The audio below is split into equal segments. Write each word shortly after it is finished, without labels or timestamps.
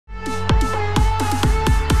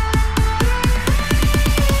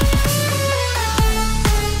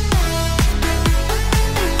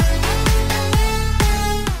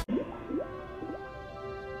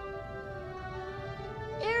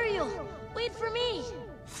for me.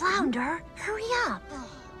 Flounder, hurry up.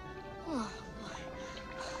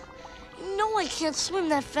 You know I can't swim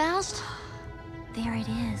that fast. There it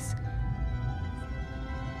is.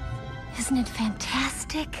 Isn't it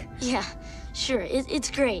fantastic? Yeah, sure,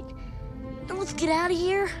 it's great. Now let's get out of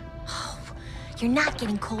here. Oh, you're not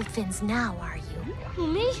getting cold fins now, are you? Who,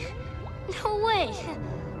 me? No way.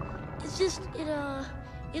 It's just,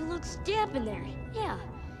 it looks damp in there. Yeah.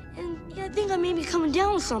 And yeah, I think I may be coming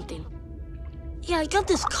down with something. Yeah, I got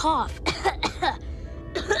this cough.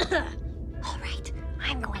 All right,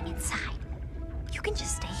 I'm going inside. You can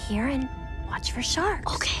just stay here and watch for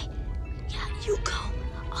sharks. Okay. Yeah, you go.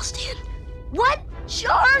 I'll stand. What?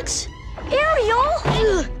 Sharks? Ariel?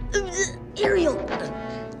 Ariel.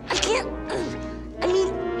 I can't. I mean,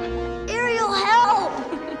 Ariel, help!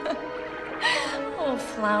 Oh,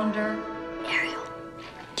 Flounder. Ariel,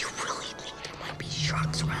 do you really think there might be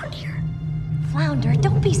sharks around here? Flounder,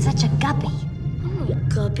 don't be such a guppy. I'm not a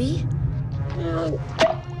guppy.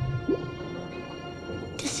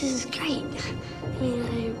 This is great. I mean,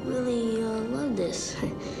 I really love this.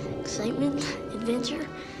 Excitement, adventure,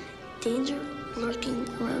 danger lurking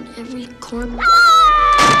around every corner.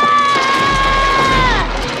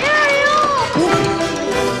 Ariel!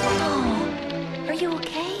 Oh, are you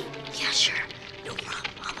okay? Yeah, sure. No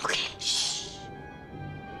problem. I'm okay. Shh.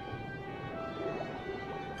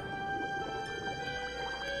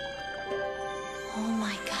 Oh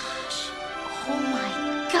my gosh. Oh my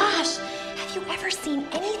gosh. Have you ever seen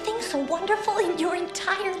anything so wonderful in your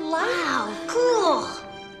entire life? Wow, cool.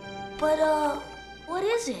 But, what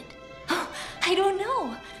is it? I don't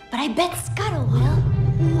know, but I bet Scuttle will.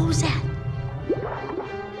 What was that?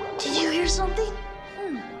 Did you hear something?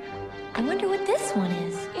 I wonder what this one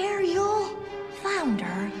is. Ariel?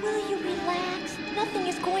 Flounder, will you relax? Nothing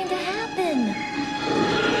is going to happen.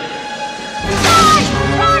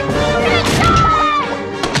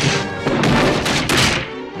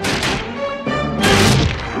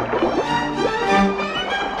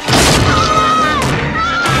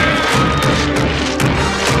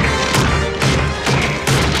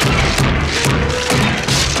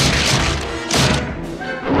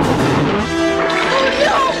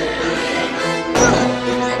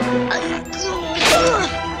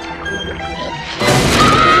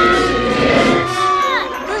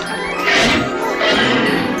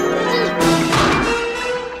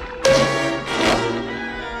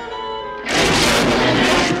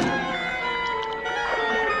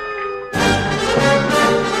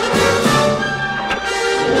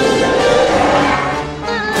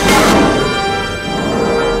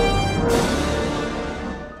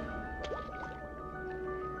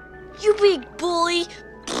 You big bully!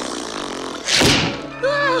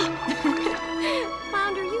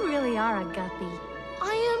 Flounder, you really are a guppy.